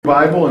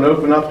Bible and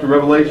open up to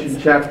Revelation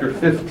chapter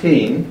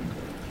 15.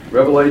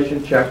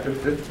 Revelation chapter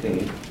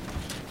 15.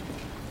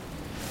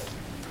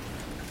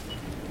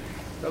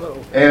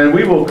 Hello. And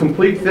we will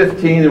complete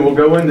 15 and we'll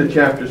go into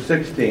chapter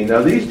 16.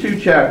 Now these two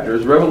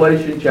chapters,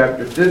 Revelation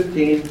chapter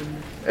 15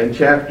 and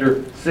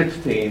chapter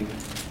 16,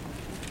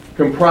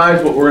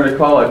 comprise what we're going to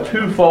call a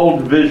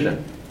twofold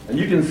vision. And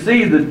you can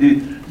see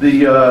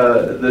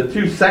the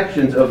two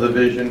sections of the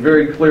vision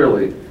very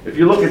clearly. If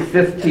you look at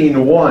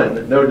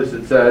 15:1, notice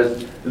it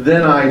says,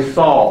 "Then I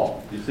saw."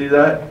 You see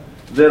that?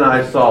 Then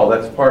I saw.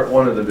 That's part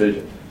one of the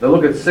vision. Now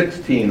look at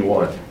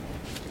 16:1.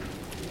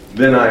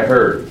 "Then I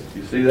heard."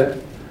 You see that?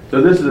 So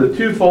this is a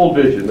twofold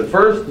vision. The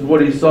first is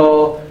what he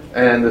saw,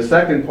 and the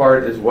second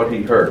part is what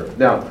he heard.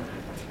 Now,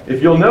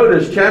 if you'll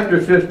notice,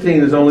 chapter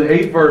 15 is only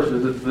 8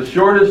 verses. It's the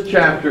shortest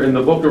chapter in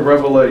the book of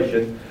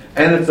Revelation,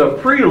 and it's a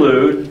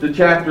prelude to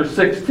chapter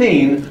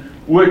 16,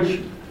 which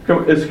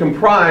is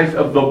comprised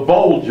of the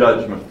bowl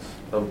judgments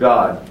of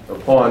God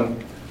upon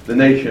the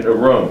nation of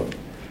Rome.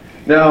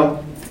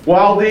 Now,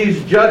 while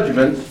these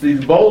judgments,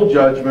 these bowl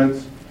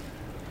judgments,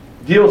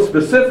 deal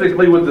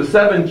specifically with the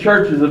 7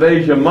 churches of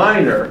Asia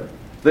Minor,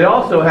 they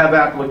also have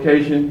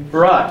application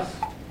for us.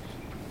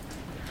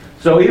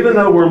 So even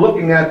though we're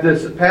looking at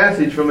this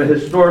passage from a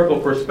historical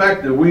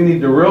perspective, we need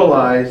to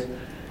realize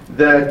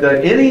that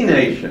any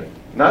nation,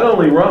 not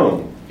only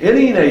Rome,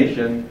 any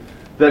nation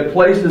that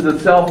places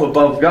itself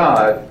above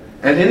God,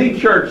 and any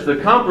church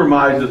that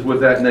compromises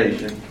with that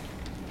nation,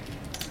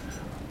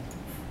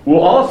 will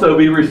also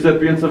be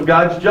recipients of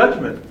God's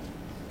judgment.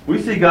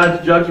 We see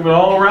God's judgment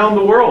all around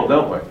the world,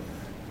 don't we?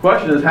 The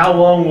question is, how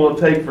long will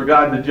it take for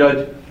God to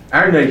judge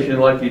our nation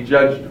like He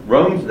judged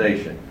Rome's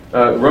nation,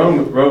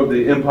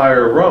 the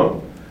Empire of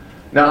Rome?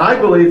 Now, I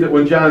believe that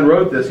when John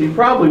wrote this, he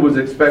probably was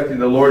expecting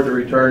the Lord to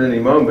return any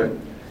moment.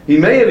 He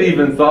may have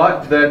even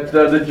thought that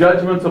the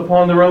judgments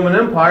upon the Roman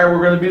Empire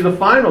were going to be the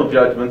final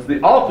judgments, the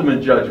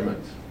ultimate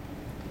judgments,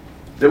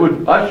 that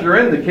would usher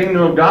in the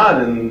kingdom of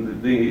God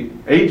in the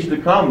age to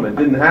come. It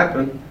didn't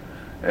happen.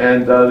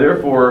 And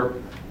therefore,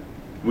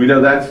 we know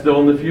that's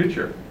still in the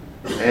future.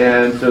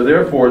 And so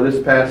therefore,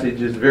 this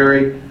passage is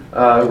very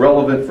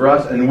relevant for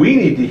us, and we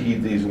need to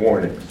heed these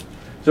warnings.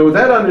 So with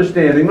that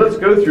understanding, let's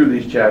go through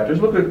these chapters.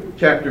 Look at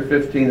chapter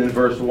 15 and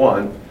verse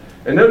 1.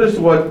 And notice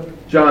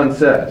what John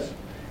says.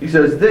 He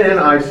says, "Then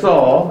I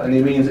saw," and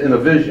he means in a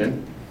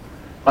vision,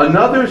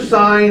 "another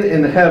sign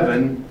in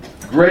heaven,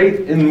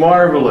 great and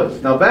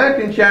marvelous." Now back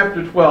in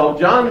chapter 12,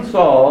 John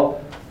saw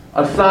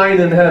a sign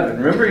in heaven.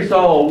 Remember, he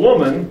saw a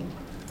woman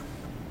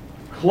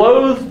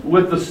clothed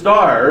with the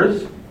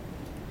stars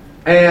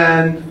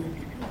and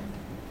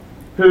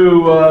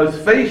whose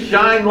face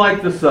shined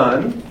like the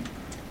sun.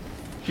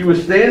 She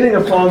was standing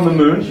upon the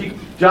moon.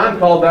 John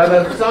called that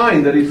a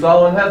sign that he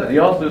saw in heaven. He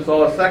also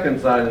saw a second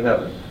sign in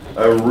heaven,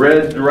 a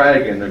red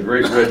dragon, a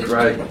great red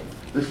dragon.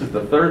 This is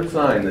the third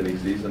sign that he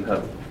sees in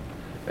heaven.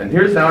 And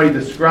here's how he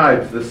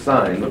describes this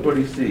sign. Look what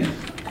he sees.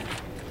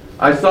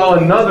 "I saw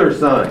another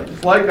sign,"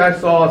 just like I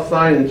saw a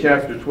sign in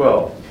chapter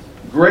 12.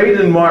 "Great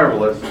and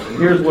marvelous," and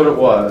here's what it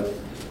was.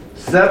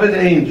 7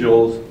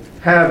 angels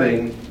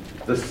having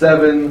the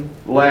 7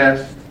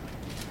 last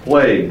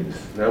plagues.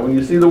 Now when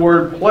you see the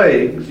word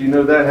plagues, you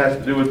know that has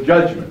to do with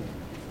judgment.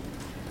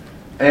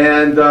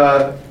 And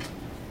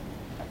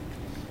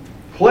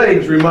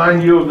plagues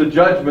remind you of the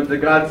judgment that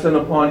God sent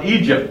upon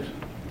Egypt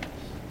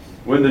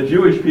when the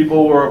Jewish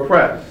people were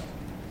oppressed.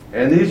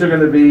 And these are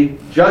going to be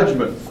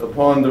judgments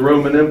upon the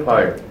Roman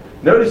Empire.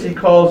 Notice he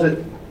calls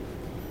it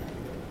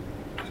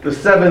the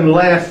 7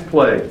 last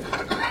plagues.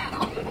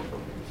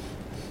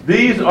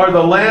 These are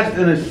the last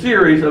in a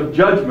series of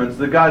judgments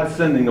that God's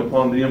sending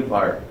upon the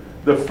empire.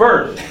 The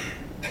first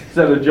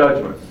set of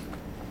judgments,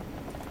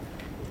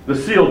 the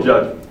seal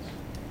judgments.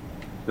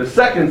 The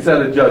second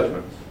set of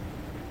judgments,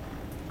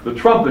 the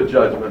trumpet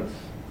judgments.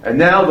 And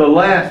now the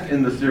last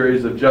in the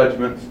series of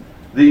judgments,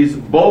 these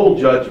bowl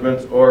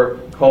judgments, are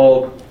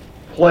called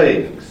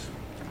plagues.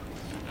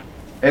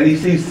 And he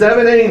sees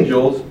 7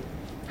 angels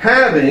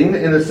having,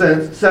 in a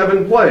sense,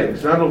 7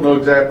 plagues. I don't know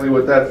exactly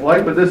what that's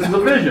like, but this is a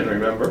vision,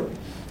 remember?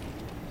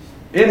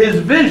 In his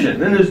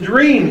vision, in his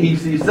dream, he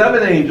sees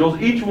 7 angels.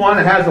 Each one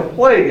has a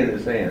plague in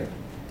his hand.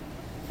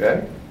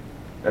 Okay?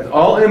 That's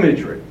all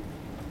imagery.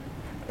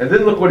 And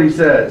then look what he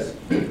says.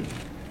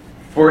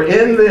 "For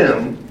in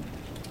them,"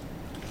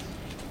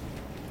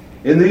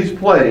 in these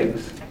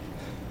plagues,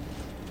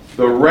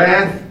 "the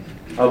wrath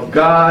of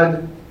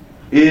God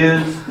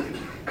is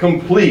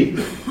complete."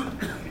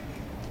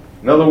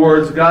 In other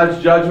words,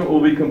 God's judgment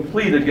will be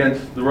complete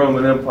against the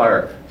Roman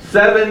Empire.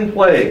 7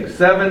 plagues,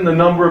 7 the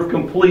number of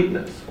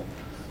completeness.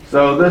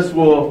 So this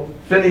will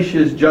finish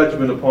his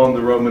judgment upon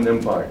the Roman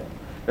Empire.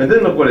 And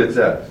then look what it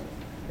says.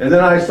 "And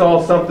then I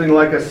saw something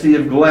like a sea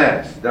of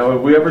glass." Now,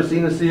 have we ever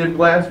seen a sea of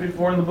glass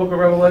before in the book of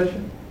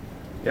Revelation?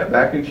 Yeah,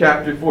 back in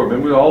chapter 4.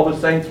 Remember, all the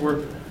saints were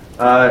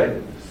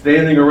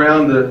standing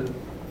around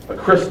a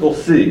crystal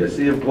sea, a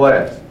sea of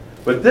glass.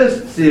 But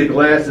this sea of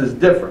glass is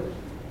different.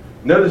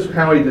 Notice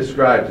how he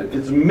describes it.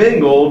 It's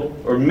mingled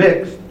or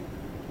mixed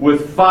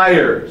with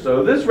fire.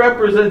 So this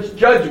represents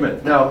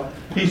judgment. Now,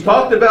 he's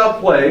talked about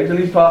plagues, and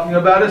he's talking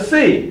about a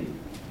sea.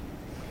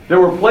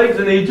 There were plagues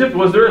in Egypt.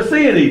 Was there a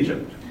sea in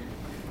Egypt?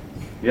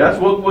 Yes,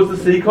 what was the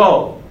sea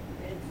called?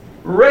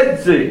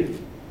 Red Sea.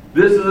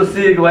 This is a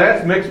sea of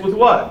glass mixed with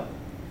what?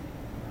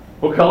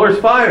 What color is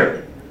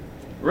fire?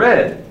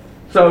 Red.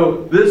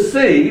 So this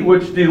sea,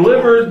 which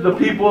delivered the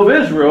people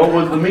of Israel,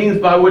 was the means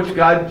by which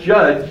God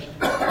judged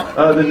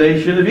the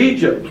nation of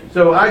Egypt.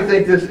 So I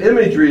think this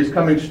imagery is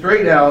coming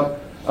straight out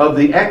of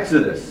the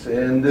Exodus.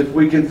 And if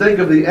we can think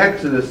of the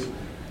Exodus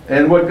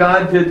and what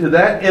God did to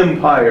that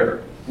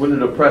empire when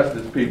it oppressed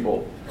his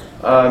people,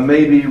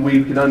 maybe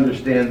we can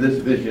understand this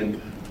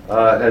vision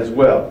as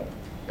well.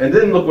 And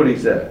then look what he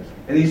says.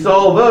 And he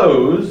saw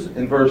those,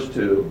 in verse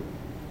 2,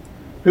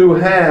 who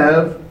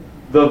have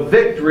the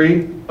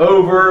victory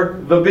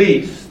over the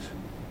beast.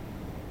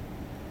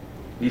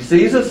 He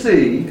sees a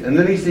sea, and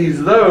then he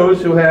sees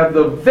those who have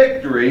the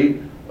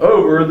victory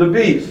over the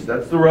beast.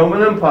 That's the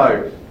Roman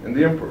Empire and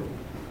the emperor.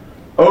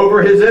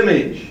 Over his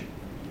image.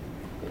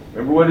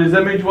 Remember what his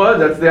image was?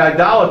 That's the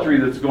idolatry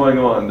that's going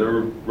on, the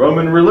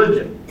Roman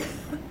religion.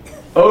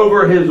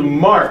 Over his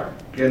mark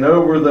and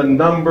over the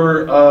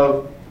number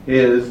of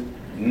his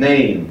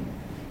name.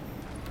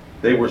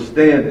 They were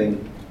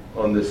standing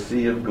on the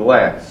sea of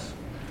glass.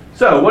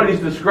 So what he's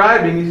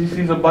describing is he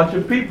sees a bunch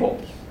of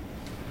people.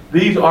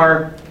 These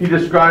are, he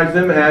describes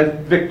them as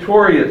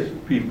victorious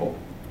people.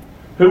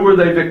 Who were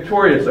they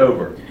victorious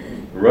over?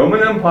 The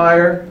Roman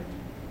Empire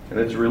and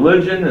its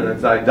religion and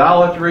its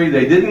idolatry.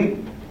 They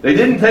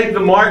didn't take the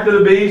mark of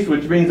the beast,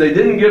 which means they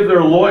didn't give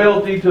their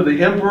loyalty to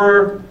the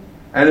emperor,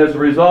 and as a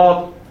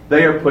result,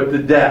 they are put to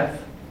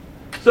death.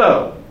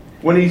 So,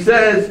 when he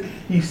says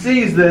he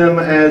sees them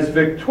as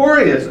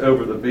victorious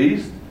over the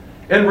beast,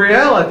 in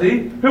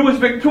reality, who was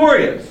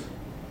victorious?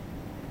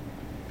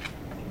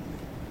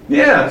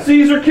 Yeah,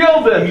 Caesar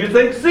killed them. You'd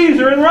think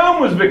Caesar in Rome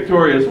was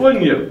victorious,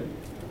 wouldn't you?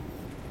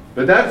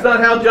 But that's not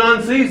how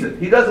John sees it.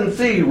 He doesn't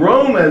see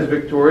Rome as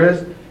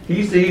victorious.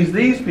 He sees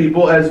these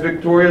people as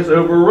victorious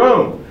over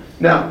Rome.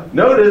 Now,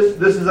 notice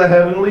this is a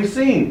heavenly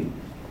scene.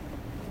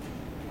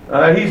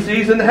 He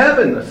sees in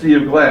heaven a sea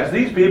of glass.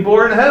 These people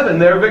are in heaven.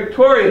 They're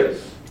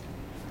victorious.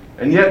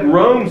 And yet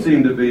Rome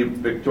seemed to be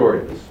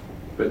victorious.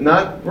 But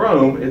not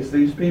Rome, it's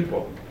these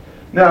people.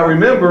 Now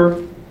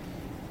remember,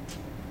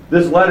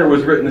 this letter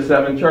was written to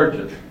 7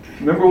 churches.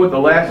 Remember what the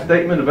last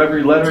statement of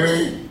every letter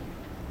is?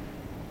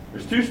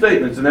 There's 2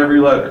 statements in every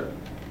letter.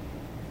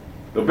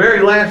 The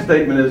very last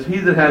statement is, he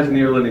that has an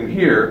ear, let him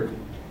hear.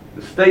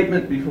 The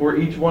statement before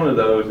each one of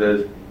those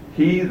is,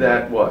 he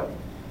that what?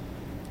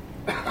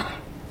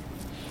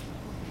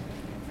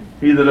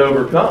 He that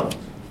overcomes.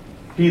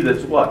 He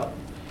that's what?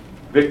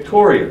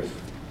 Victorious.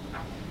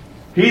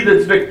 He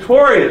that's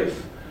victorious,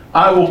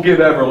 I will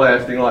give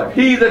everlasting life.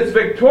 He that's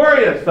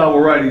victorious, I will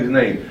write his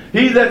name.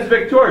 He that's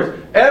victorious.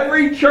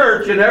 Every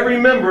church and every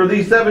member of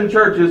these 7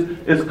 churches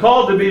is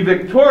called to be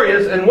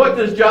victorious. And what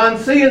does John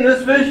see in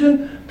this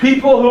vision?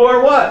 People who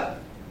are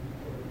what?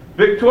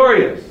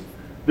 Victorious.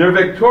 They're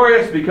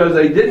victorious because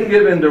they didn't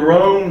give in to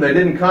Rome, they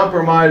didn't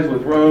compromise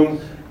with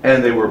Rome,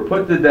 and they were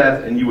put to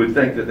death, and you would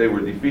think that they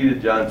were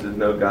defeated. John says,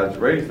 no, God's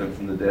raised them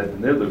from the dead,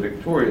 and they're the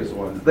victorious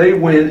ones. They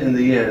win in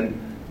the end,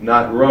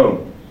 not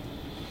Rome.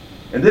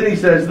 And then he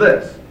says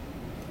this,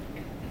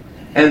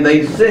 and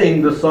they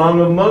sing the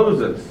song of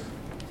Moses,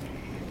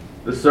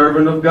 the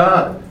servant of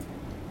God.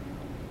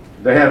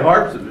 They had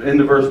harps,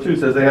 into verse 2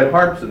 says they had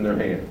harps in their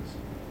hands.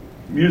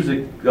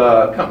 Music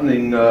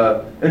accompanying,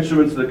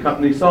 instruments that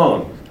accompany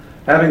songs.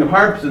 Having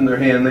harps in their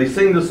hand, they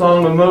sing the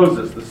song of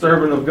Moses, the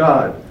servant of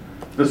God,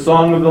 the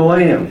song of the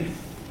Lamb,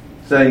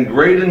 saying,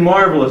 great and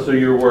marvelous are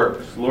your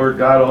works, Lord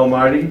God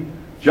Almighty.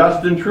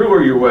 Just and true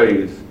are your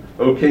ways,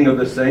 O King of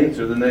the saints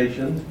or the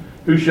nations.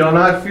 Who shall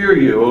not fear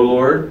you, O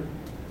Lord,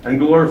 and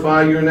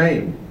glorify your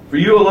name? For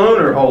you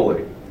alone are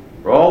holy.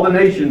 For all the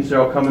nations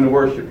shall come and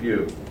worship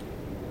you.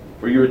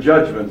 For your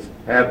judgments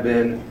have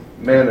been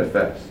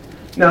manifest.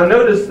 Now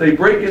notice they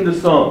break into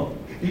song.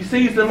 He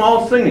sees them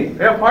all singing.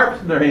 They have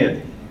harps in their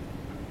hand.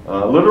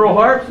 Literal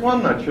harps? Well,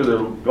 I'm not sure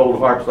they're gold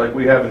harps like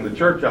we have in the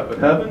church up in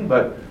heaven,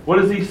 but what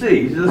does he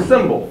see? He sees a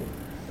cymbal.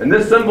 And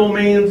this symbol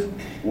means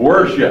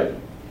worship.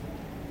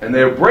 And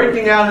they're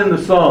breaking out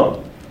into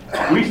song.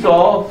 We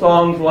saw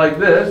songs like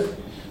this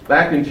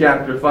back in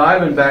chapter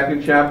 5 and back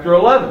in chapter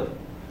 11.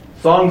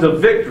 Songs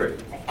of victory.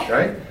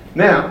 Okay?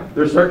 Now,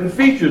 there are certain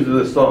features of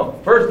this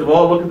song. First of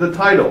all, look at the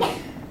titles.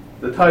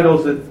 The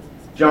titles that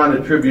John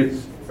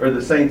attributes, or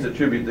the saints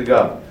attribute to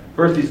God.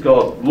 First, he's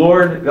called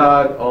Lord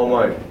God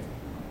Almighty.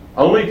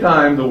 Only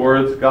time the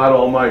words God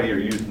Almighty are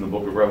used in the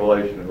book of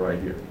Revelation are right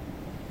here.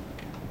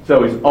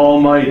 So he's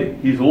Almighty.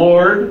 He's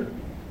Lord,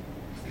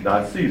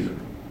 not Caesar.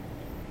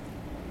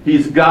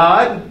 He's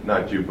God,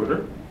 not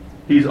Jupiter.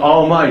 He's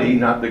Almighty,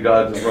 not the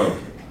gods of Rome.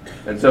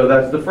 And so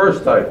that's the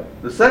first title.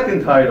 The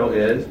second title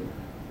is,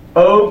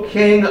 O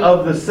King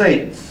of the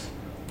Saints.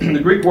 The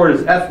Greek word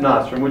is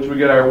ethnos, from which we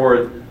get our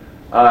word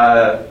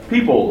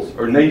peoples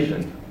or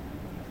nations.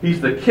 He's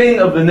the King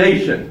of the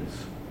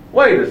nations.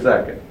 Wait a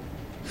second.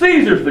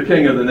 Caesar's the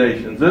king of the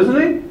nations,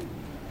 isn't he?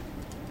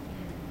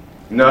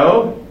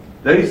 No.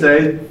 They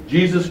say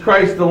Jesus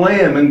Christ the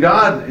Lamb and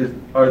God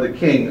are the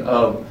king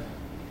of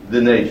the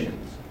nations.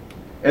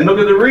 And look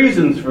at the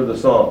reasons for the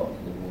song.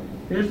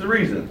 Here's the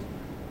reasons.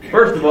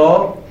 First of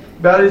all,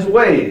 about his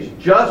ways.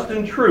 Just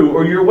and true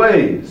are your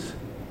ways.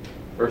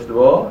 First of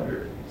all,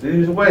 see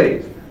his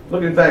ways.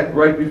 Look, in fact,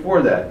 right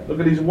before that. Look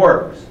at his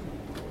works.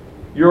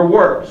 Your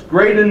works.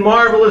 Great and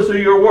marvelous are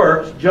your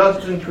works.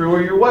 Just and true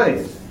are your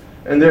ways.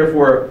 And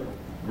therefore,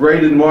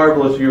 great and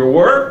marvelous are your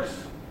works.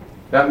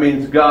 That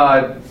means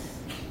God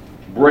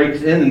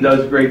breaks in and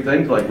does great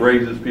things like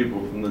raises people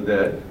from the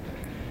dead.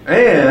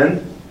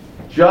 And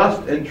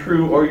just and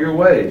true are your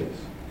ways.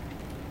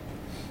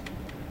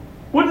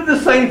 What did the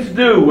saints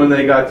do when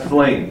they got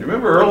slain?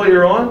 Remember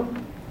earlier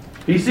on?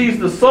 He sees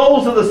the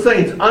souls of the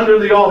saints under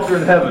the altar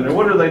in heaven. And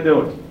what are they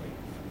doing?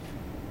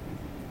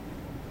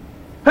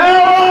 Hail,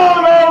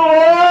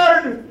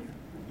 O Lord!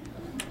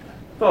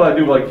 Thought I'd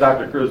do like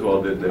Dr.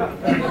 Criswell did there.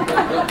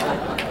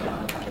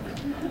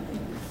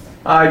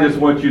 I just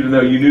want you to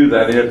know you knew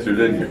that answer,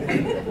 didn't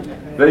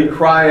you? They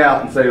cry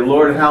out and say,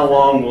 Lord, how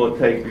long will it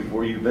take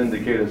before you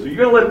vindicate us? So you're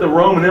going to let the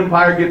Roman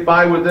Empire get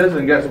by with this?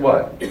 And guess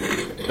what?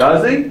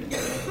 Does he?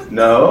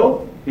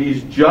 No.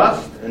 He's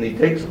just, and he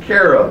takes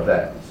care of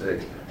that. See?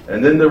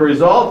 And then the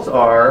results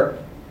are,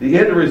 the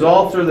end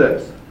results are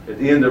this. At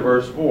the end of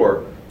verse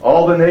 4,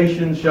 all the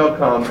nations shall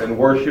come and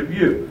worship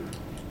you.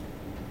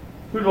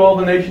 Who do all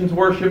the nations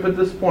worship at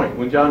this point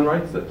when John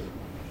writes this?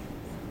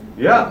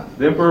 Yeah,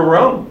 the Emperor of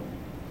Rome.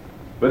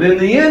 But in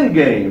the end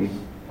game,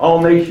 all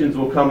nations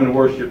will come and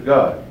worship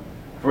God.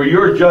 For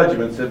your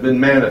judgments have been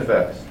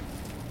manifest.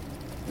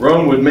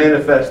 Rome would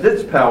manifest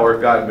its power,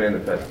 God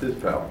manifests his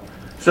power.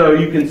 So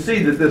you can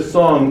see that this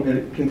song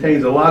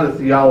contains a lot of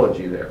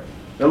theology there.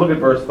 Now look at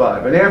verse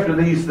 5. And after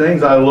these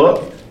things I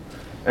looked,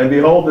 and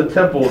behold, the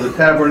temple, the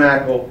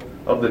tabernacle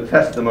of the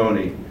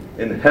testimony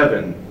in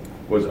heaven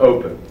was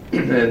open.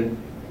 And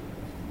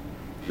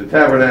the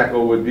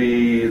tabernacle would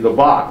be the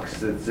box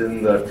that's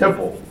in the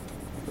temple,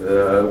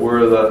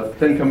 where the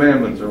Ten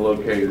Commandments are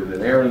located,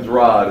 and Aaron's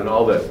rod, and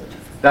all this.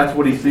 That's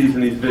what he sees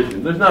in these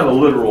visions. There's not a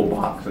literal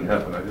box in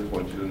heaven. I just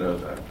want you to know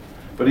that.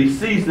 But he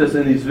sees this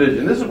in his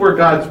vision. This is where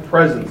God's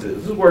presence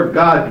is. This is where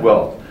God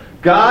dwells.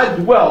 God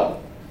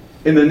dwelt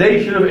in the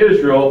nation of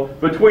Israel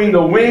between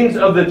the wings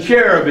of the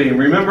cherubim.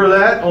 Remember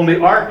that? On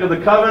the Ark of the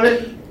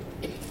Covenant?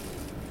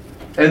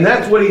 And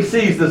that's what he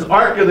sees, this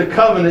Ark of the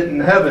Covenant in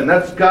heaven.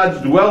 That's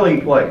God's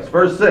dwelling place.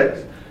 Verse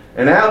 6.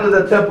 And out of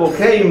the temple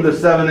came the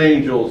seven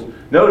angels.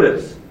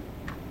 Notice,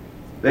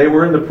 they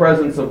were in the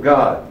presence of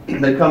God.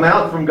 They come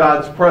out from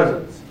God's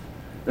presence.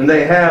 And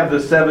they have the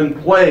seven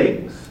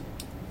plagues.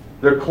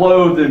 They're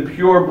clothed in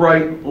pure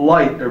bright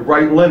light, or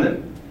bright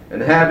linen,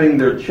 and having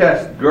their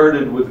chest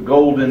girded with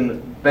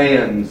golden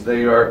bands.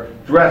 They are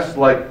dressed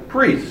like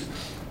priests.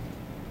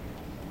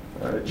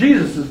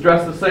 Jesus is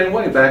dressed the same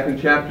way back in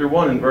chapter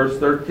 1 in verse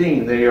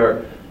 13.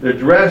 They're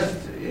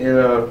dressed in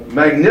a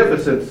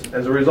magnificence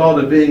as a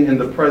result of being in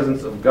the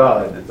presence of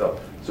God. It's a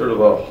sort of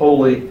a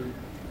holy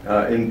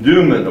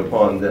endowment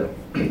upon them.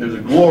 There's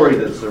a glory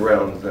that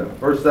surrounds them.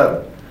 Verse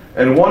 7.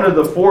 And one of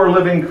the four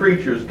living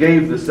creatures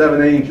gave the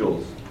seven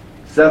angels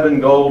 7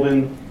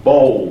 golden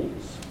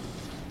bowls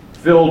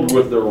filled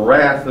with the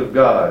wrath of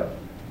God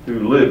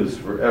who lives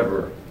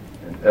forever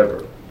and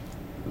ever.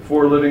 The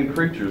 4 living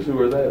creatures, who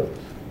are those?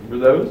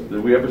 Remember those?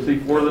 Did we ever see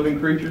 4 living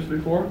creatures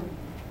before?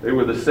 They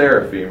were the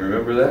seraphim,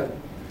 remember that?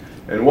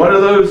 And one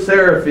of those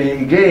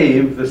seraphim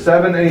gave the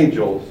 7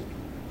 angels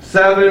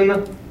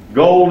 7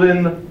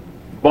 golden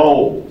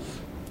bowls.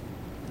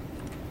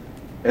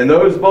 And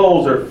those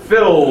bowls are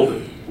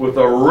filled with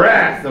the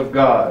wrath of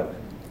God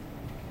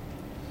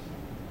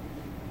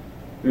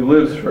who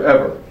lives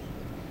forever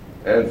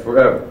and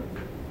forever.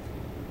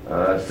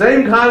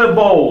 Same kind of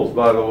bowls,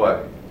 by the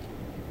way,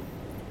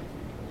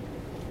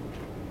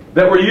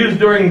 that were used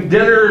during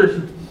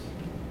dinners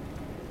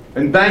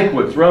and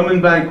banquets,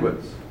 Roman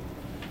banquets,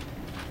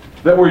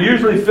 that were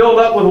usually filled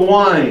up with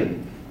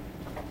wine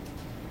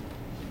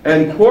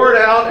and poured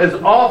out as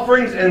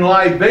offerings and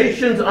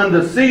libations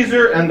unto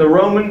Caesar and the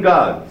Roman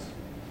gods.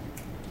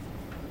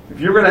 If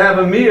you're going to have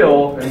a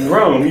meal in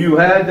Rome, you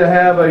had to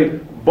have a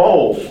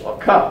bowl, a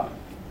cup,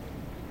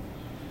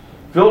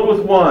 filled with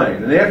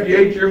wine. And after you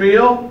ate your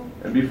meal,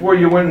 and before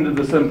you went into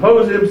the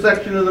symposium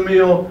section of the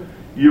meal,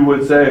 you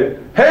would say,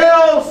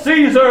 "Hail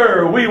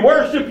Caesar! We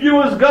worship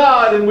you as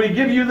God, and we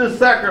give you this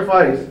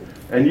sacrifice."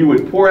 And you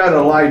would pour out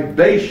a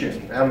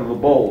libation out of the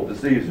bowl to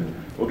Caesar.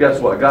 Well, guess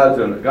what? God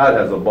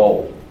has a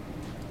bowl.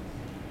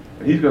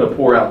 And he's going to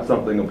pour out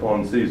something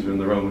upon Caesar in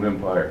the Roman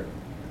Empire.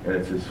 And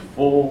it's his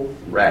full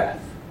wrath.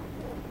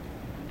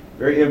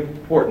 Very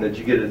important that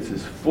you get it's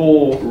his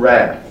full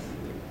wrath.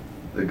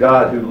 The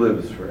God who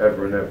lives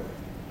forever and ever.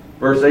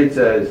 Verse 8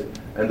 says,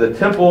 and the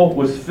temple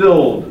was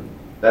filled,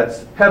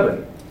 that's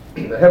heaven,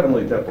 the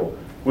heavenly temple,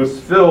 was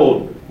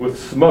filled with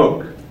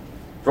smoke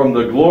from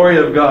the glory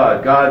of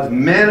God, God's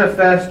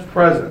manifest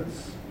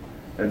presence,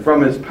 and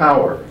from his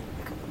power.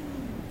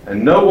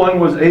 And no one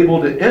was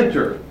able to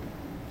enter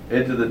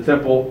into the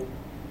temple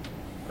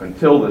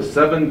until the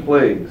 7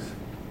 plagues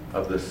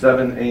of the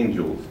 7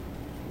 angels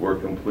were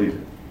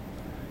completed.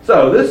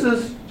 So this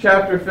is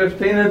chapter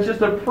 15. It's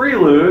just a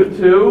prelude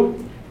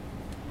to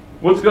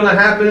what's going to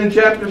happen in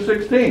chapter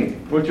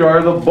 16, which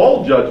are the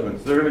bowl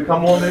judgments that are going to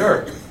come on the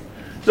earth.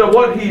 So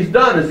what he's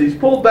done is he's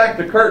pulled back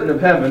the curtain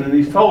of heaven and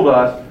he's told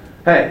us,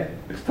 hey,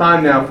 it's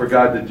time now for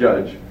God to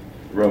judge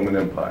the Roman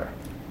Empire.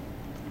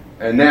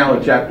 And now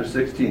in chapter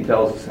 16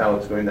 tells us how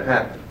it's going to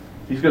happen.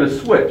 He's going to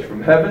switch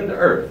from heaven to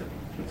earth.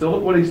 And so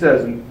look what he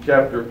says in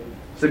chapter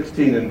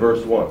 16 and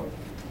verse 1.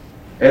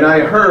 And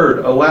I heard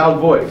a loud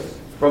voice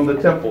from the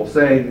temple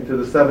saying to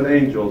the 7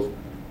 angels,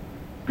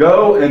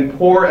 go and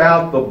pour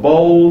out the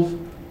bowls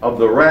of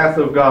the wrath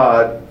of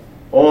God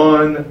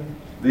on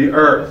the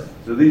earth.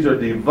 So these are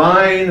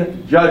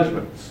divine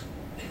judgments.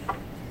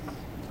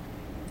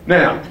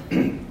 Now,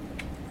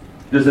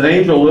 does an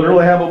angel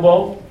literally have a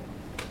bowl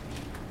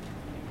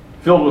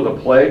filled with a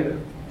plague,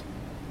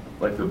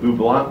 like the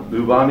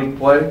bubonic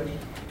plague,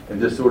 and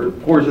just sort of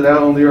pours it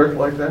out on the earth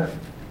like that?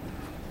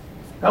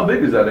 How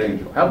big is that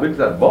angel? How big is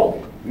that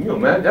bowl? Can you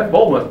imagine? That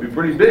bowl must be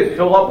pretty big.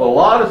 Fill up with a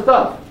lot of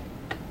stuff.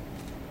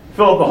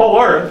 Fill up the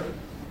whole earth.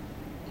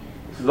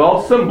 This is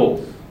all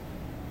symbols.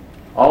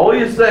 All he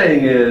is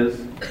saying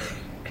is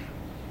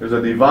there's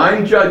a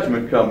divine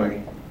judgment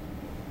coming,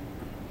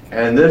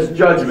 and this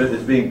judgment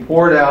is being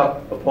poured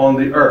out upon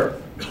the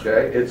earth.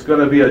 Okay? It's going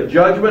to be a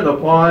judgment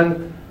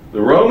upon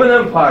the Roman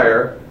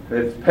Empire and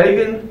its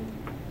pagan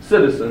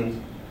citizens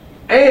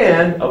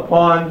and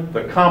upon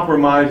the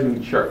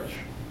compromising church.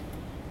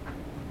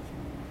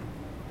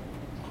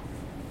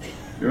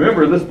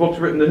 Remember, this book's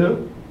written to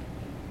who?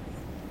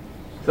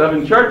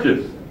 7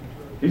 churches.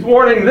 He's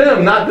warning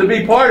them not to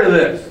be part of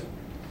this.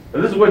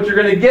 And this is what you're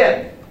going to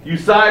get. You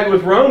side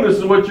with Rome, this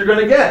is what you're going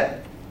to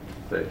get.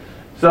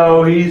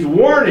 So he's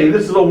warning,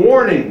 this is a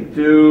warning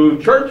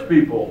to church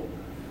people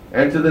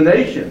and to the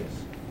nations.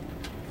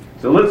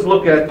 So let's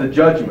look at the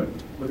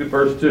judgment. Look at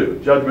verse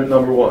 2, judgment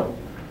number 1.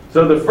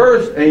 So the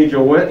first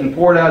angel went and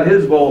poured out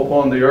his bowl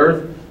upon the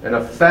earth, and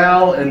a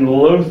foul and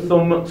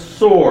loathsome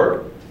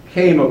sore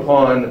came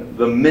upon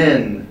the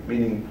men,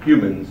 meaning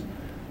humans,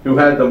 who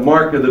had the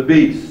mark of the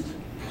beast.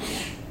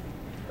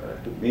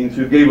 It means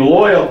who gave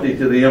loyalty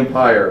to the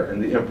empire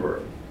and the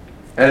emperor.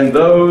 And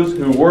those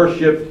who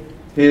worshipped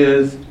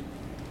his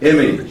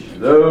image.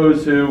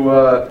 Those who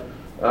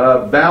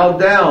bowed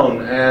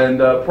down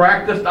and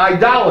practiced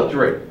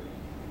idolatry.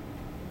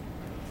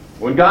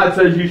 When God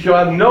says, you shall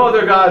have no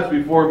other gods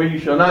before me, you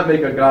shall not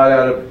make a god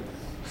out of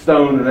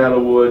stone and out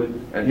of wood.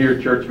 And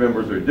here church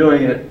members are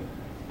doing it.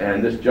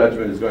 And this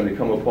judgment is going to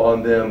come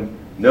upon them.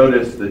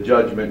 Notice the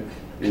judgment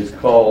is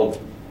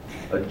called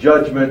a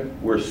judgment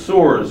where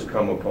sores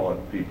come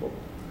upon people.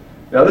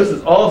 Now this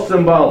is all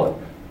symbolic.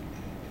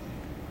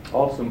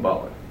 All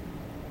symbolic.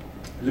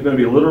 Is it going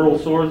to be literal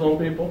sores on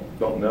people?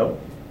 Don't know.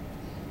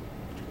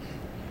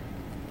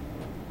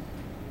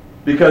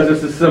 Because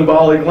this is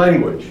symbolic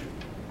language.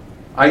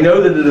 I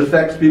know that it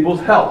affects people's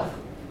health.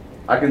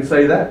 I can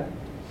say that.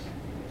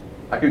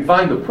 I can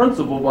find the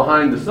principle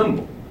behind the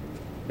symbol.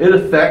 It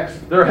affects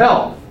their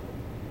health.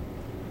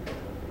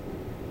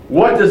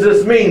 What does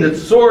this mean that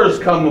sores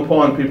come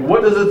upon people?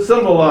 What does it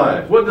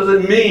symbolize? What does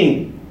it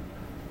mean?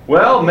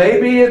 Well,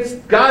 maybe it's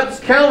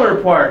God's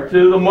counterpart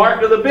to the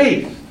mark of the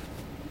beast.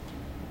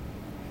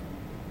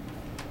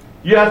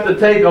 You have to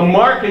take a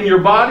mark in your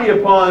body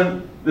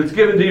that's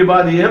given to you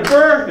by the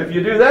emperor. If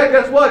you do that,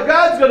 guess what?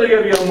 God's going to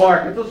give you a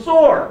mark. It's a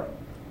sore.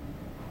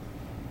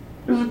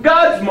 This is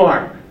God's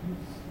mark.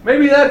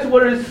 Maybe that's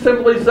what it's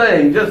simply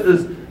saying. Just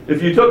as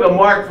if you took a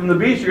mark from the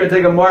beast, you're going to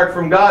take a mark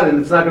from God, and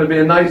it's not going to be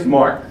a nice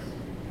mark.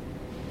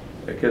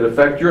 It could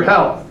affect your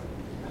health.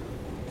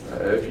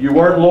 If you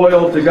weren't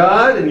loyal to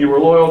God and you were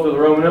loyal to the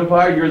Roman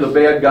Empire, you're the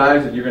bad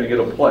guys and you're going to get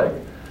a plague.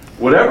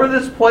 Whatever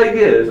this plague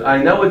is,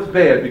 I know it's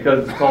bad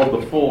because it's called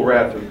the full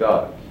wrath of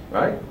God.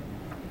 Right?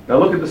 Now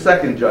look at the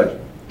second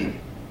judgment.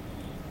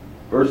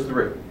 Verse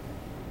 3.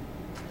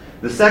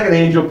 The second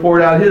angel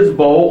poured out his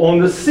bowl on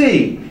the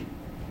sea,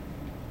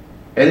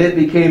 and it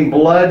became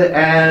blood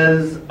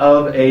as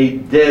of a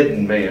dead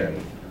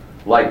man,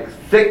 like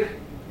thick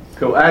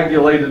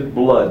coagulated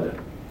blood.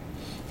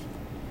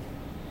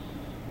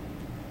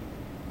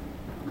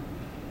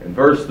 And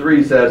verse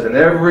 3 says, and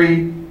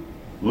every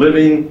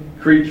living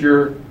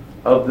creature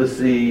of the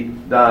sea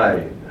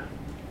died.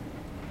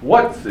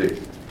 What sea?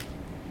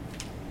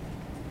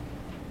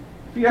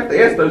 You have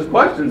to ask those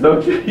questions,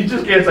 don't you? You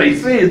just can't say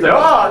sea and say,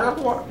 oh,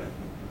 that's what.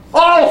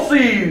 All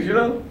seas, you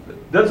know.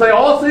 Doesn't say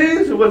all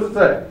seas? What's it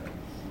say?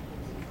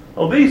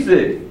 Oh, the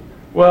sea.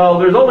 Well,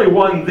 there's only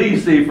one the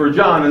sea for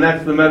John, and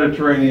that's the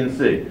Mediterranean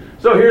Sea.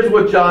 So here's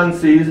what John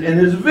sees in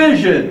his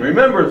vision.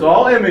 Remember, it's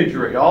all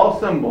imagery, all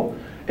symbol.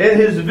 In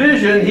his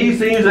vision, he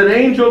sees an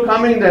angel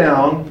coming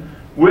down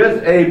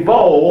with a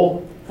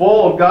bowl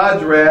full of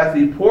God's wrath.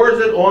 He pours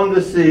it on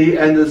the sea,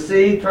 and the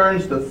sea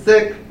turns to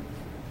thick,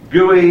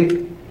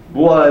 gooey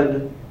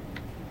blood.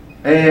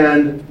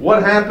 And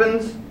what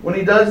happens when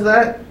he does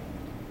that?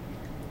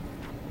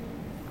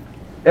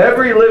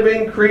 Every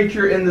living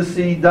creature in the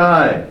sea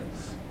dies.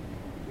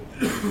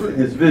 In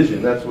his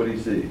vision, that's what he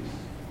sees.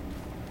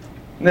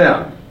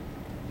 Now,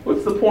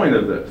 what's the point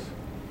of this?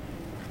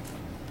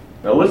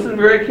 Now listen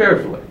very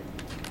carefully.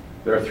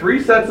 There are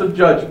three sets of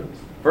judgments.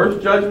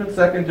 First judgment,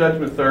 second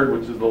judgment, third,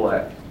 which is the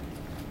last.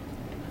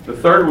 The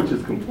third, which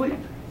is complete.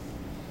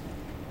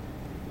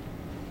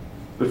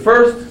 The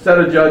first set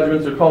of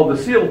judgments are called the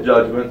sealed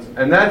judgments,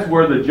 and that's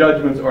where the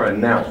judgments are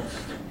announced.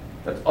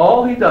 That's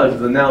all he does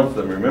is announce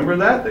them. Remember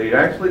that? They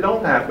actually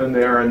don't happen,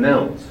 they are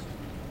announced.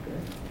 Okay.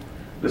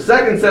 The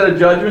second set of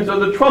judgments are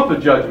the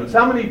trumpet judgments.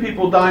 How many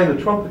people die in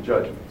the trumpet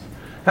judgments?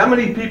 How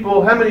many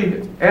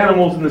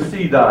animals in the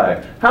sea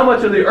die? How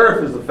much of the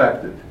earth is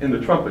affected in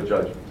the trumpet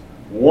judgments?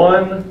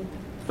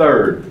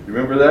 1/3.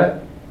 Remember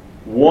that?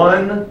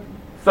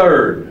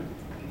 1/3.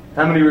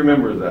 How many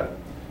remember that?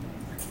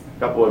 A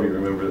couple of you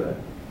remember that.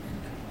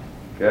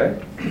 Okay?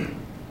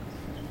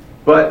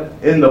 But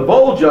in the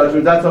bowl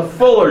judgment, that's a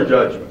fuller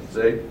judgment.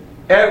 See?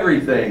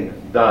 Everything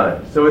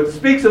dies. So it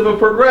speaks of a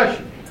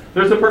progression.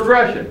 There's a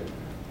progression.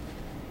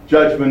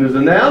 Judgment is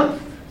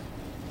announced.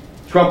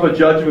 Trumpet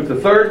judgment, the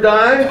third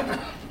die.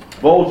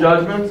 Bowl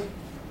judgments,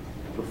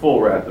 the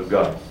full wrath of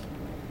God.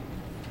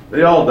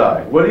 They all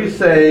die. What he's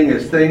saying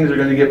is things are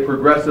going to get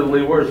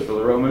progressively worse for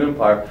the Roman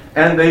Empire.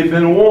 And they've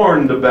been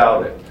warned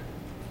about it.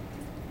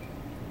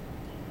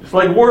 Just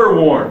like we're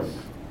warned.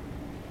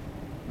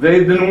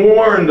 They've been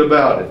warned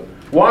about it.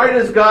 Why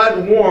does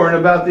God warn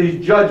about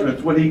these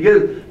judgments? When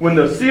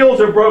the seals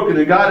are broken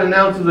and God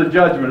announces a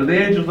judgment, or the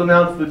angels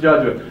announce the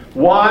judgment,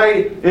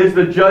 why is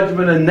the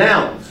judgment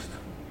announced?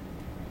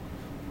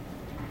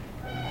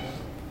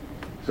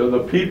 So the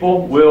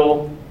people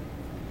will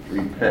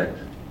repent.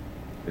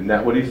 Isn't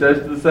that what he says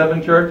to the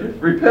seven churches?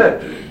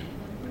 Repent.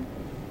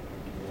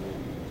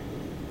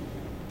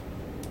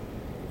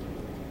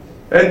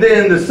 And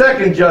then the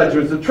second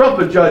judgments, the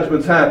trumpet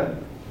judgments happen.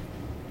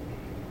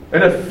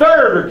 And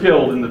 1/3 are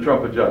killed in the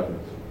trumpet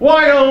judgments.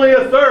 Why only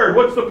 1/3?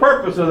 What's the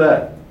purpose of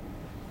that?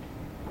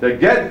 To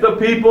get the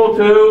people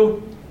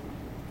to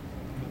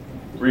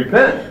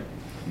repent.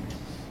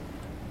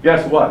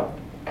 Guess what?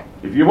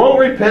 If you won't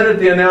repent at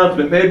the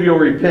announcement, maybe you'll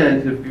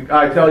repent if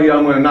I tell you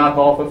I'm going to knock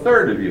off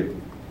 1/3 of you.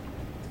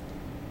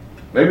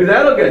 Maybe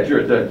that'll get your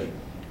attention.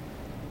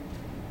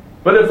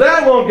 But if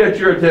that won't get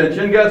your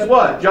attention, guess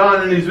what?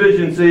 John in his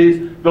vision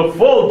sees the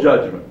full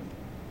judgment.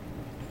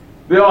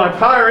 The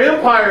entire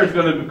empire is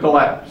going to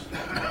collapse.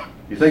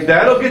 You think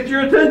that'll get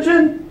your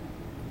attention?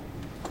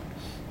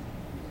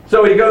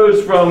 So he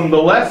goes from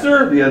the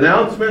lesser, the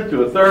announcement,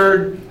 to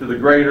 1/3, to the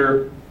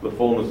greater, the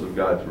fullness of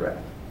God's wrath.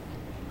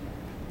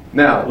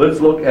 Now, let's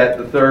look at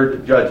the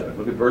third judgment.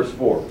 Look at verse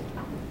 4.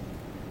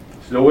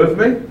 Still with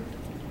me?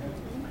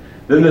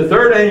 Then the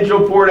third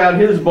angel poured out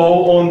his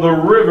bowl on the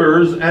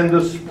rivers and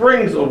the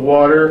springs of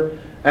water,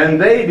 and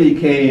they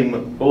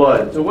became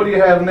blood. So what do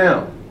you have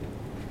now?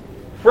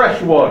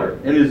 Fresh water.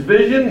 In his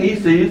vision, he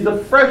sees the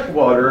fresh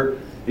water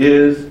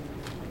is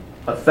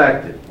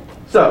affected.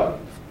 So,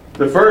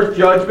 the first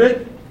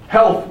judgment,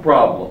 health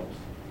problems,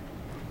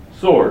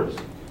 sores,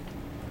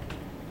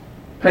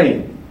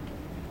 pain.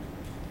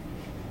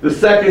 The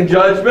second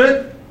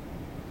judgment,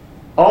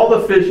 all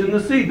the fish in the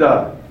sea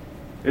die.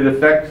 It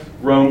affects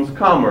Rome's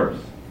commerce.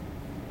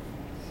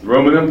 The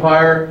Roman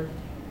Empire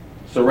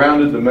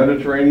surrounded the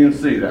Mediterranean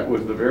Sea. That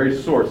was the very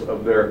source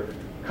of their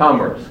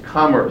commerce.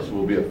 Commerce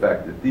will be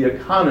affected. The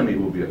economy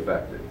will be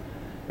affected.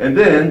 And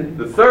then,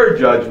 the third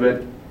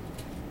judgment,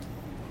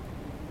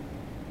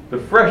 the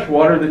fresh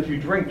water that you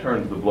drink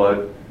turns to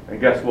blood, and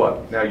guess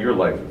what? Now your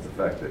life is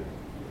affected.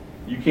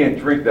 You can't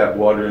drink that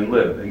water and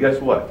live. And guess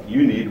what?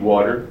 You need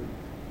water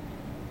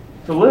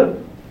to live.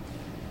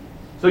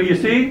 So you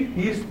see,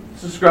 he's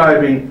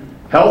describing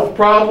health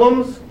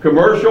problems,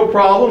 commercial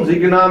problems,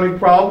 economic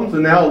problems,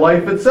 and now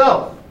life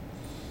itself.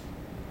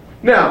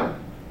 Now,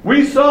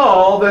 we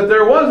saw that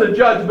there was a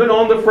judgment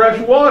on the fresh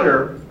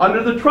water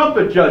under the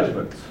trumpet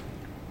judgments.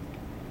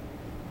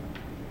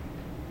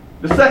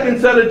 The second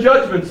set of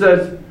judgments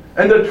says,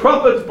 and the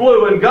trumpets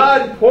blew, and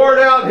God poured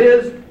out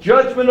his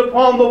judgment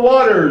upon the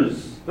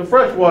waters, the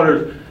fresh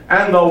waters,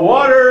 and the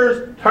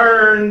waters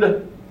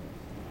turned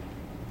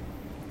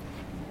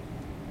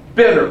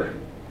bitter.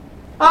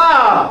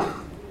 Ah!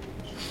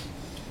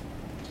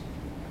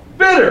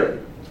 Bitter.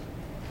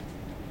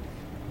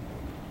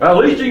 Well,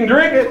 at least you can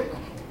drink it.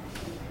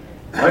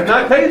 Might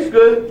not taste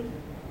good,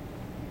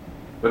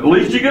 but at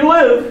least you can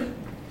live.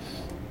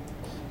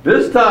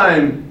 This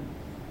time,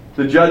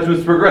 the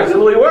judgment's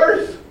progressively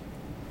worse.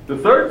 The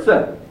third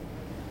set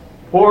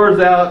pours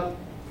out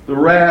the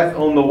wrath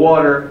on the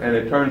water, and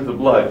it turns to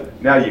blood.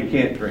 Now you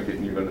can't drink it,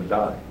 and you're going to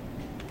die.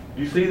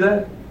 You see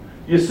that?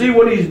 You see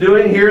what he's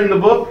doing here in the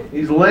book?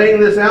 He's laying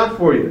this out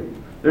for you.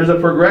 There's a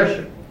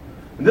progression.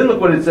 And then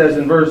look what it says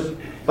in verse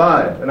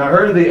 5. And I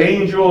heard the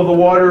angel of the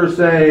water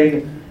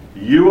saying,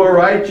 you are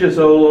righteous,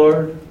 O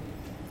Lord,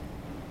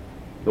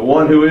 the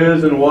one who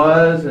is and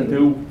was and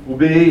who will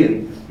be,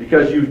 and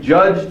because you've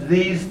judged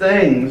these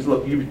things.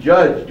 Look, you've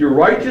judged. You're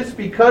righteous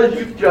because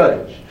you've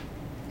judged.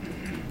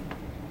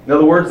 In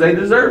other words, they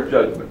deserve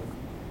judgment.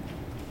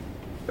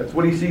 That's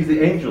what he sees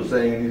the angel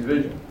saying in his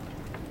vision.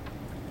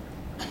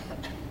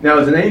 Now,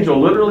 is an angel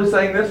literally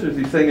saying this, or is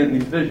he saying it in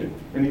his vision?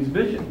 In his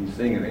vision, he's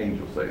seeing an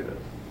angel say this.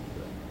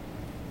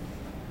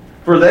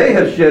 For they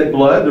have shed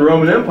blood. The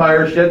Roman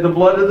Empire shed the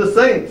blood of the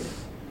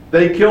saints.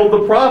 They killed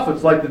the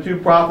prophets, like the two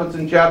prophets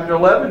in chapter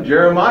 11,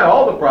 Jeremiah,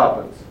 all the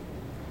prophets.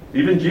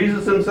 Even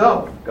Jesus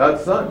himself,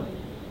 God's Son.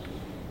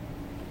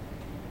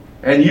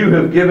 And you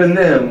have given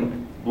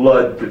them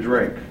blood to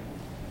drink.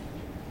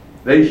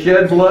 They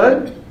shed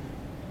blood,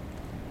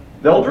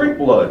 they'll drink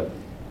blood.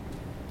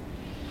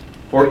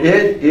 For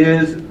it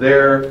is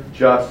their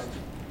just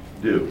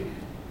due.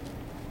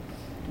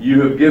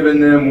 You have given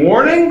them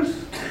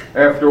warnings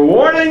after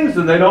warnings,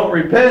 and they don't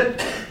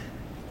repent.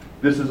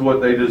 This is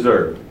what they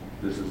deserve.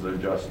 This is their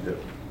just due.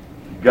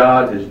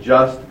 God is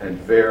just and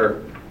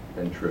fair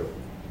and true.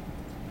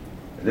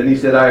 And then he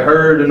said, I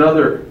heard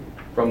another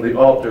from the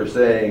altar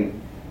saying,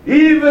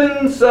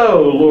 even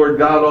so, Lord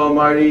God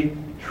Almighty,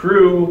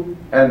 true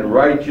and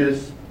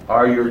righteous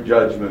are your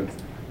judgments.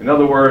 In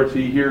other words,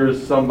 he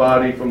hears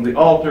somebody from the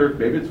altar.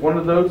 Maybe it's one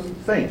of those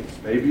saints.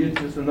 Maybe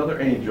it's just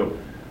another angel.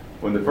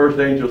 When the first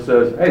angel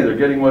says, hey, they're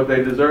getting what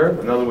they deserve,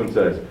 another one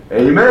says,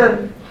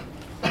 amen.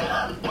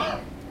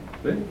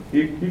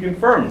 He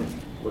confirms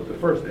what the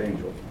first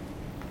angel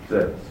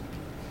says.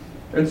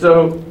 And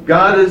so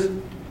God is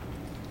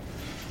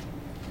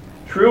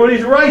true and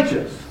he's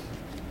righteous.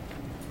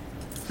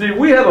 See,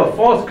 we have a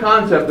false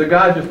concept that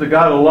God's just a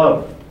God of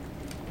love.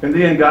 And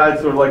then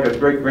God's sort of like a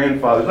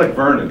great-grandfather. It's like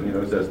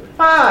Vernon, says,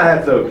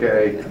 that's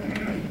okay.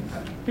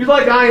 He's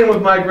like I am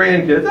with my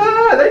grandkids.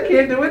 They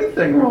can't do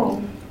anything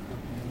wrong.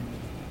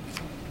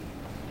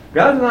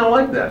 God's not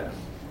like that.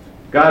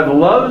 God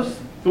loves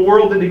the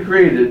world that he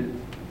created,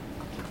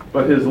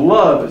 but his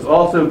love is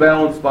also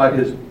balanced by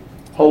his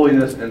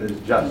holiness and his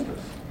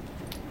justice.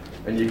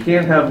 And you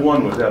can't have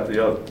one without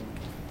the other.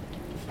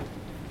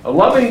 A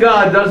loving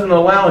God doesn't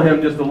allow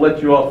him just to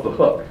let you off the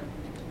hook.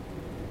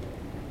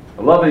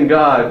 A loving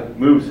God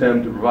moves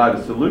him to provide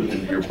a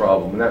solution to your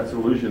problem, and that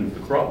solution is the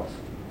cross.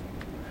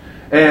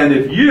 And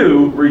if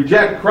you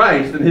reject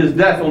Christ and his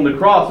death on the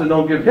cross and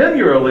don't give him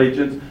your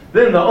allegiance,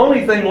 then the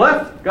only thing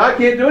left, God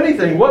can't do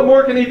anything. What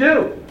more can he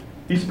do?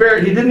 He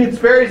didn't even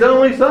spare his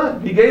only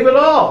son. He gave it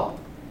all.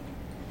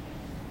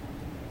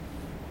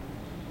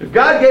 If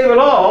God gave it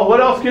all, what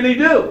else can he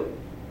do?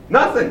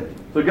 Nothing.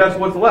 So guess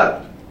what's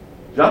left?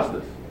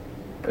 Justice.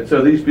 And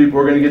so these people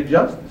are going to get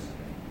justice.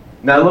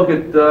 Now look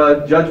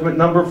at judgment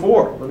number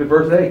 4. Look at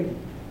verse 8.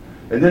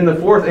 And then the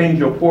fourth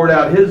angel poured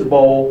out his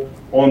bowl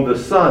on the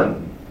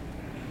sun,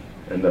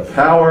 and the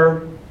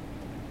power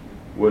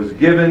was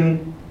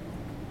given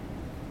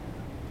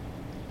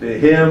to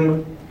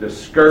him to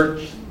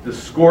scorch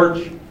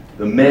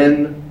the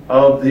men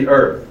of the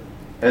earth.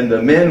 And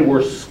the men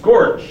were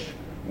scorched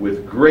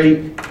with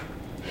great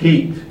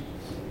heat.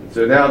 And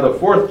so now the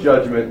fourth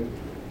judgment,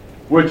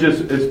 which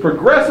is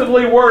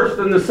progressively worse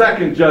than the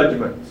second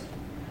judgments.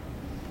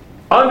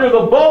 Under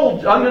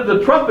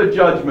the trumpet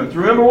judgments,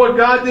 remember what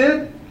God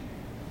did?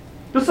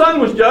 The sun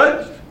was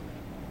judged.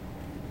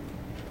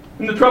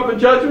 In the trumpet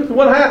judgments,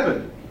 what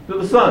happened to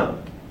the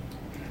sun?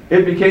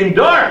 It became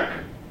dark.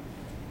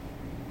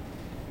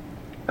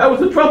 That was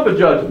the trumpet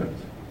judgment.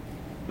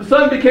 The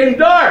sun became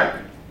dark.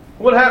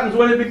 What happens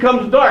when it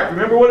becomes dark?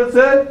 Remember what it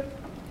said?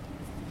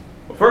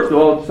 Well, first of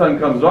all, if the sun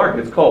comes dark,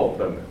 it's cold,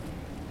 doesn't it?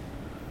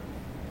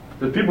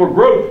 The people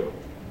grope.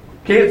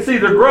 Can't see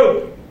their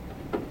grope.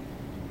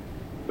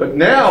 But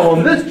now,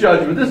 on this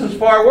judgment, this is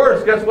far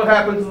worse. Guess what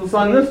happens to the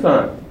sun this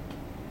time?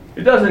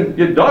 It doesn't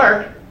get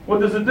dark. What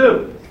does it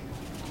do?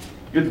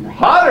 It gets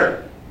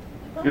hotter.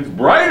 It gets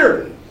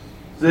brighter.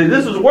 See,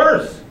 this is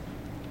worse.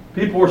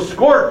 People were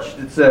scorched,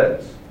 it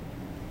says.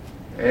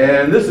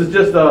 And this is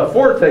just a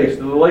foretaste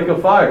of the lake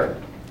of fire.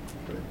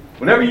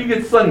 Whenever you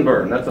get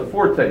sunburned, that's a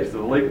foretaste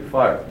of the lake of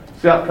fire.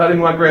 See, out cutting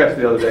my grass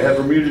the other day. I had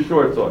Bermuda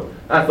shorts on.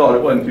 I thought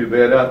it wasn't too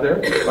bad out there.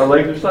 My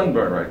legs are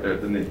sunburned right there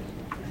at the knee.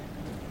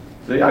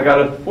 See, I got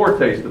a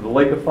foretaste of the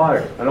lake of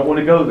fire. I don't want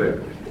to go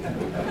there.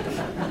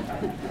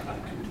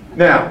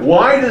 Now,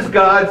 why does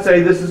God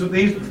say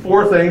these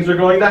 4 things are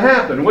going to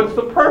happen? What's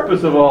the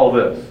purpose of all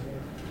this?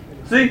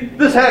 See,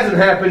 this hasn't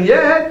happened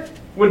yet.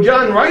 When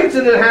John writes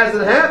it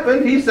hasn't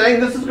happened. He's saying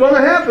this is going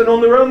to happen on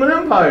the Roman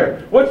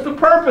Empire. What's the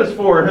purpose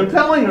for him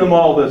telling them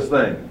all this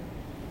thing?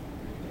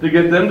 To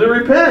get them to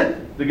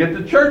repent. To get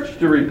the church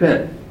to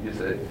repent, you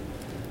see.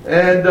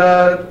 And,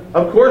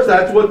 of course,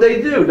 that's what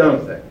they do,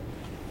 don't they?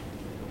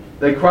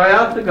 They cry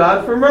out to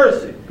God for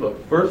mercy.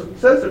 Look, first it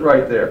says it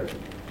right there.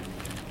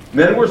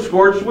 Men were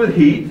scorched with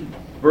heat,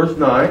 verse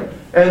 9,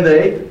 and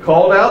they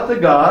called out to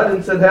God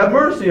and said, have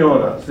mercy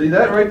on us. See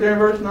that right there in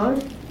verse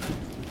 9?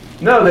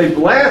 No, they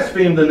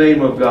blasphemed the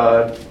name of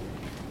God,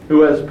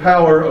 who has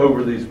power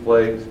over these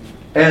plagues,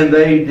 and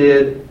they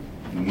did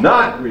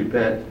not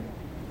repent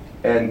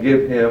and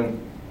give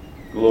him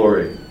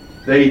glory.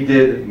 They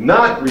did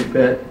not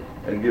repent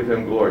and give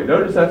him glory.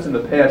 Notice that's in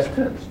the past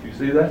tense. Do you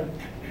see that?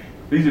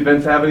 These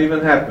events haven't even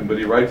happened, but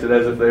he writes it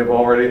as if they've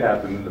already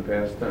happened in the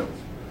past tense.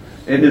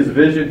 In his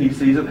vision, he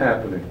sees it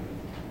happening.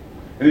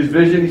 In his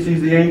vision, he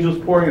sees the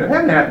angels pouring in. It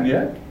hadn't happened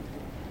yet.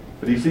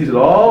 But he sees it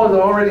all is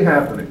already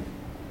happening.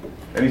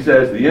 And he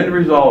says the end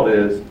result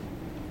is,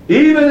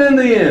 even in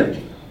the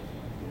end,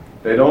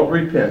 they don't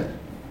repent.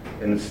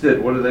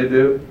 Instead, what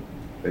do?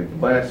 They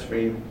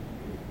blaspheme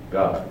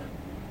God.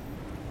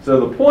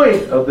 So the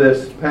point of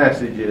this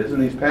passage is,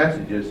 and these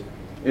passages,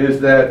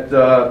 is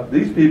that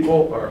these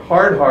people are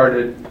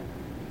hard-hearted,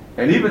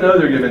 and even though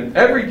they're given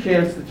every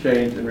chance to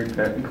change and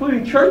repent,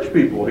 including church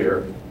people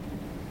here,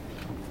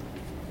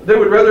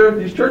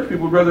 these church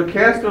people would rather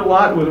cast their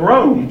lot with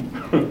Rome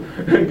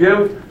and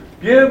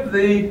give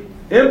the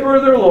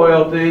emperor their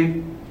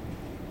loyalty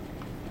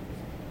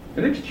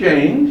in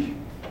exchange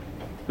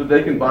so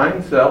they can buy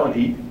and sell and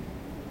eat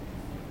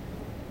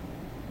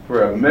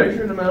for a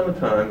measured amount of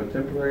time, a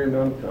temporary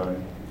amount of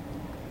time.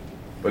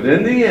 But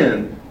in the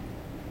end,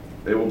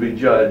 they will be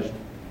judged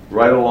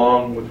right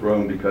along with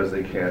Rome because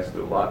they cast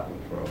their lot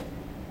with Rome.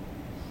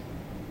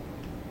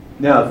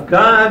 Now, if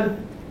God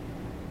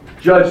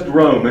judged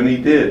Rome, and he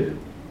did,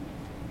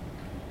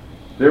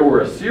 there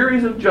were a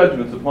series of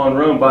judgments upon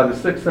Rome. By the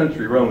 6th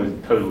century, Rome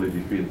is totally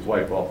defeated. It's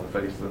wiped off the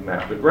face of the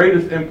map. The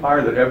greatest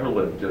empire that ever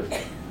lived, just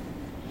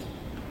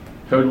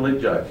totally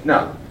judged.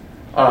 Now,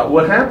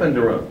 what happened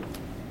to Rome?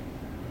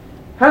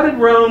 How did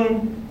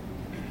Rome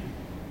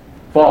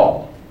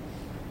fall?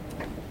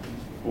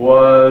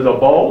 Was a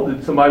bowl?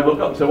 Did somebody look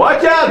up and say,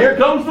 "Watch out, here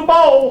comes the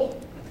bowl"?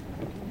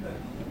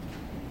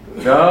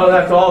 No,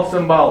 that's all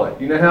symbolic.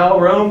 You know how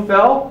Rome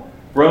fell?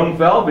 Rome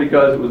fell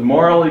because it was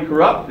morally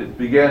corrupt. It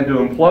began to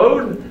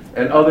implode,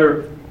 and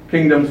other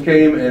kingdoms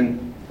came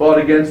and fought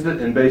against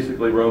it, and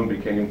basically Rome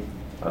became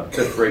a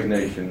fifth-rate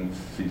nation and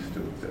ceased to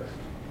exist.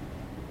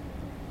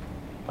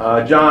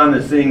 John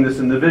is seeing this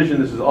in the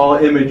vision. This is all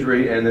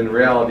imagery, and in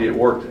reality it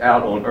works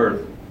out on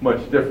earth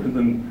much different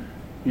than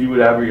he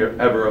would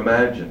ever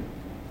imagine.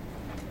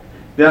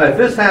 Now, if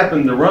this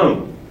happened to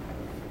Rome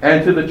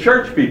and to the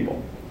church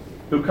people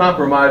who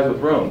compromised with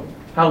Rome,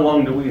 how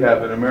long do we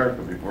have in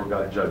America before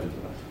God judges us?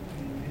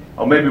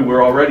 Oh, maybe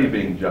we're already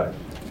being judged.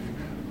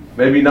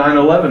 Maybe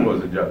 9/11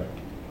 was a judgment.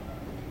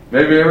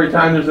 Maybe every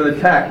time there's an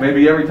attack.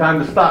 Maybe every time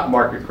the stock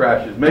market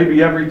crashes.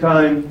 Maybe every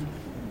time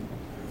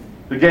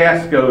the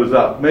gas goes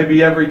up.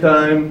 Maybe every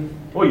time,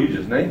 well, you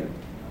just name it.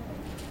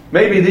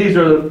 Maybe these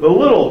are the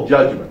little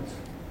judgments.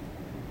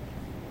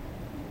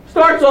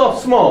 Starts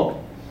off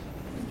small.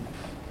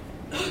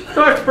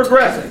 Starts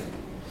progressing.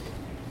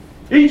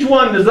 Each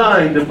one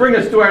designed to bring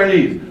us to our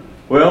knees.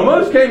 We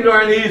almost came to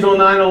our knees on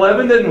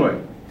 9/11, didn't we?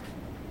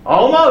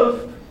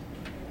 Almost.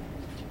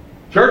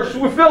 Churches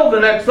were filled the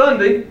next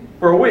Sunday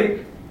for a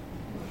week.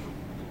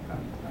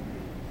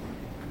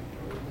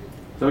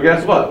 So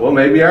guess what? Well,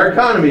 maybe our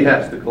economy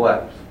has to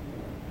collapse.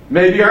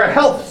 Maybe our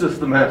health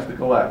system has to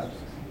collapse.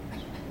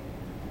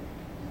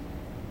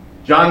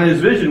 John in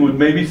his vision would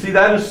maybe see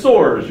that as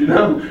sores,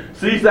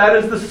 sees that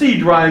as the sea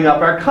drying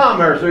up, our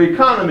commerce, our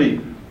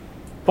economy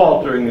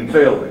faltering and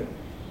failing.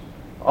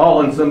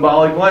 All in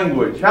symbolic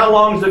language. How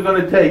long is it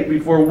going to take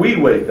before we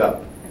wake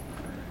up?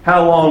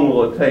 How long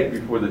will it take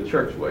before the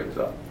church wakes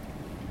up?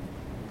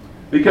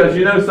 Because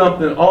you know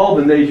something? All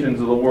the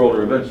nations of the world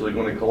are eventually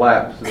going to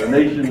collapse. And the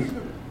nations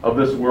of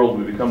this world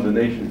will become the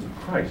nations of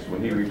Christ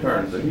when he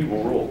returns, and he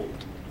will rule.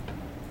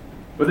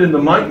 But in the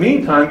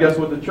meantime, guess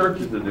what the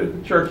church is to do?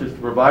 The church is to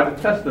provide a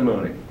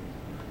testimony.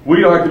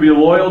 We are to be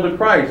loyal to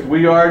Christ.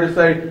 We are to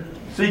say,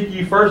 "Seek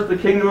ye first the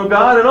kingdom of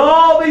God, and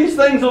all these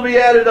things will be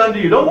added unto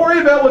you." Don't worry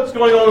about what's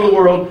going on in the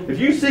world. If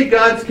you seek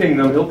God's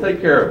kingdom, he'll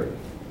take care of it.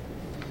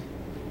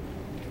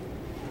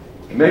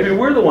 And maybe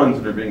we're the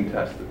ones that are being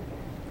tested.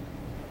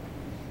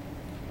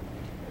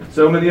 And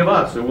so many of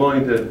us are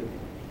willing to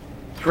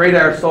trade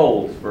our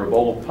souls for a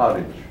bowl of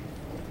pottage.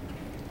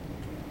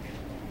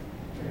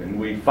 And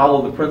we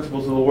follow the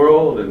principles of the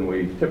world, and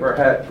we tip our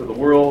hat to the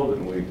world,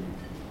 and we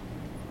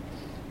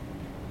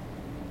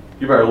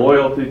give our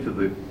loyalty to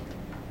the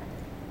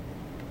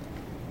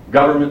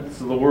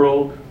governments of the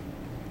world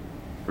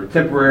for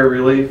temporary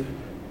relief.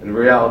 In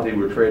reality,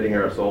 we're trading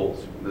our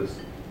souls for this,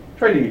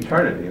 trading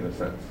eternity in a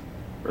sense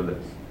for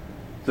this.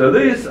 So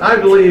this, I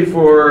believe,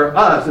 for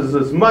us is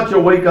as much a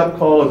wake-up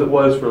call as it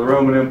was for the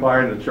Roman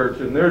Empire and the church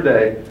in their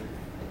day.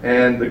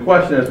 And the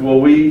question is,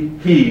 will we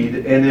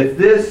heed? And if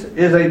this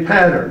is a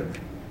pattern,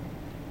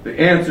 the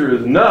answer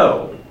is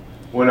no.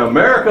 When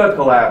America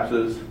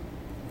collapses,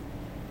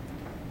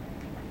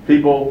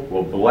 people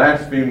will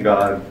blaspheme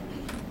God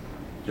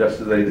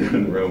just as they did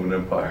in the Roman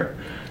Empire.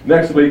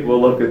 Next week,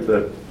 we'll look at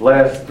the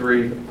last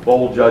three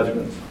bowl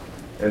judgments.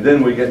 And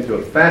then we get into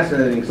a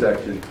fascinating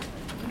section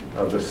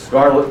of the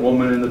Scarlet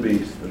Woman and the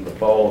Beast and the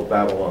fall of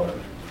Babylon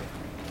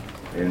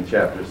in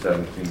chapter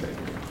 17.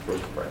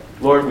 Let's pray.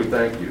 Lord, we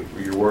thank you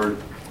for your word.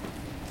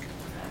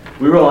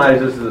 We realize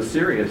this is a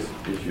serious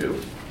issue.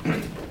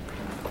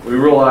 We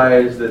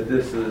realize that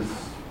this is,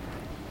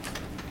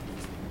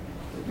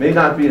 it may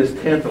not be as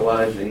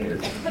tantalizing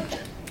as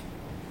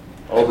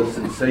all the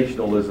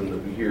sensationalism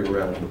that we hear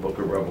around the book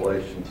of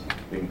Revelation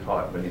being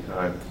taught many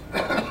times.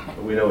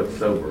 But we know it's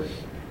sobering,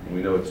 and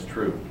we know it's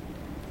true.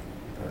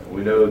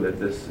 We know that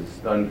this is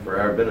done for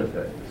our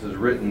benefit. This is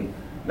written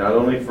not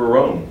only for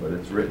Rome, but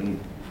it's written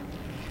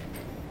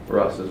for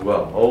us as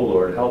well. Oh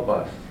Lord, help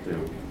us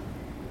to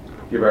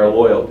give our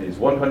loyalties,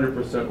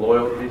 100%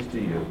 loyalties to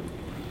you,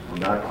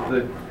 not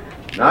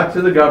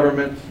to the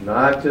government,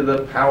 not to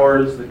the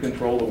powers that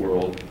control the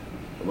world.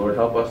 Lord,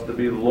 help us to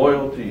be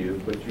loyal to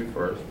you, put you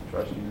first,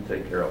 trust you to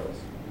take care of us.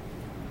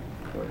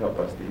 Lord, help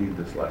us to heed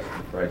this lesson.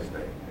 In Christ's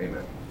name,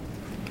 amen.